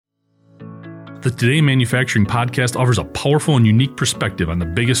The Today in Manufacturing podcast offers a powerful and unique perspective on the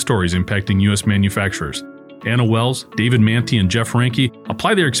biggest stories impacting U.S. manufacturers. Anna Wells, David Mantey, and Jeff Ranke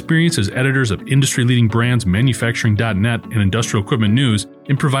apply their experience as editors of industry-leading brands Manufacturing.net and Industrial Equipment News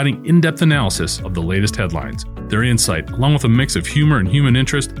in providing in-depth analysis of the latest headlines. Their insight, along with a mix of humor and human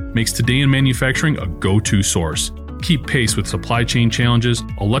interest, makes Today in Manufacturing a go-to source. Keep pace with supply chain challenges,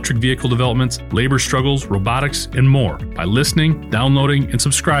 electric vehicle developments, labor struggles, robotics, and more by listening, downloading, and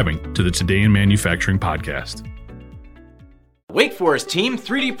subscribing to the Today in Manufacturing podcast. Wake Forest team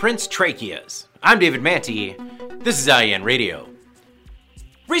 3D prints tracheas. I'm David Mantey. This is IEN Radio.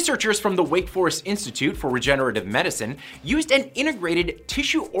 Researchers from the Wake Forest Institute for Regenerative Medicine used an integrated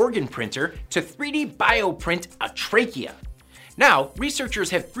tissue organ printer to 3D bioprint a trachea. Now, researchers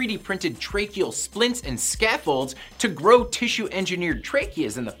have 3D printed tracheal splints and scaffolds to grow tissue-engineered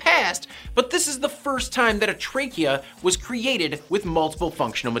tracheas in the past, but this is the first time that a trachea was created with multiple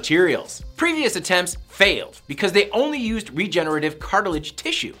functional materials. Previous attempts failed because they only used regenerative cartilage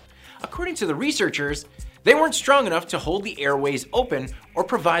tissue. According to the researchers, they weren't strong enough to hold the airways open or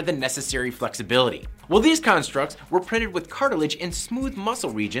provide the necessary flexibility. Well, these constructs were printed with cartilage in smooth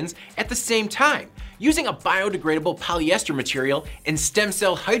muscle regions at the same time, using a biodegradable polyester material and stem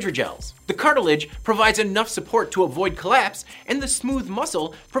cell hydrogels. The cartilage provides enough support to avoid collapse, and the smooth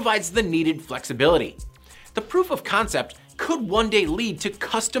muscle provides the needed flexibility. The proof of concept could one day lead to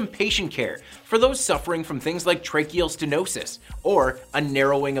custom patient care for those suffering from things like tracheal stenosis or a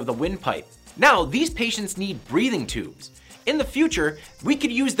narrowing of the windpipe. Now, these patients need breathing tubes. In the future, we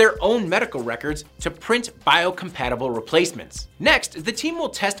could use their own medical records to print biocompatible replacements. Next, the team will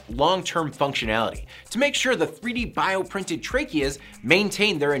test long-term functionality to make sure the 3D bioprinted tracheas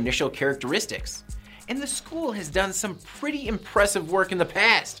maintain their initial characteristics. And the school has done some pretty impressive work in the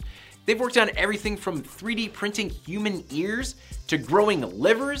past. They've worked on everything from 3D printing human ears to growing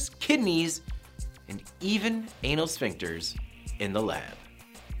livers, kidneys, and even anal sphincters in the lab.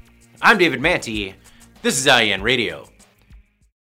 I'm David Mantey. This is IEN Radio.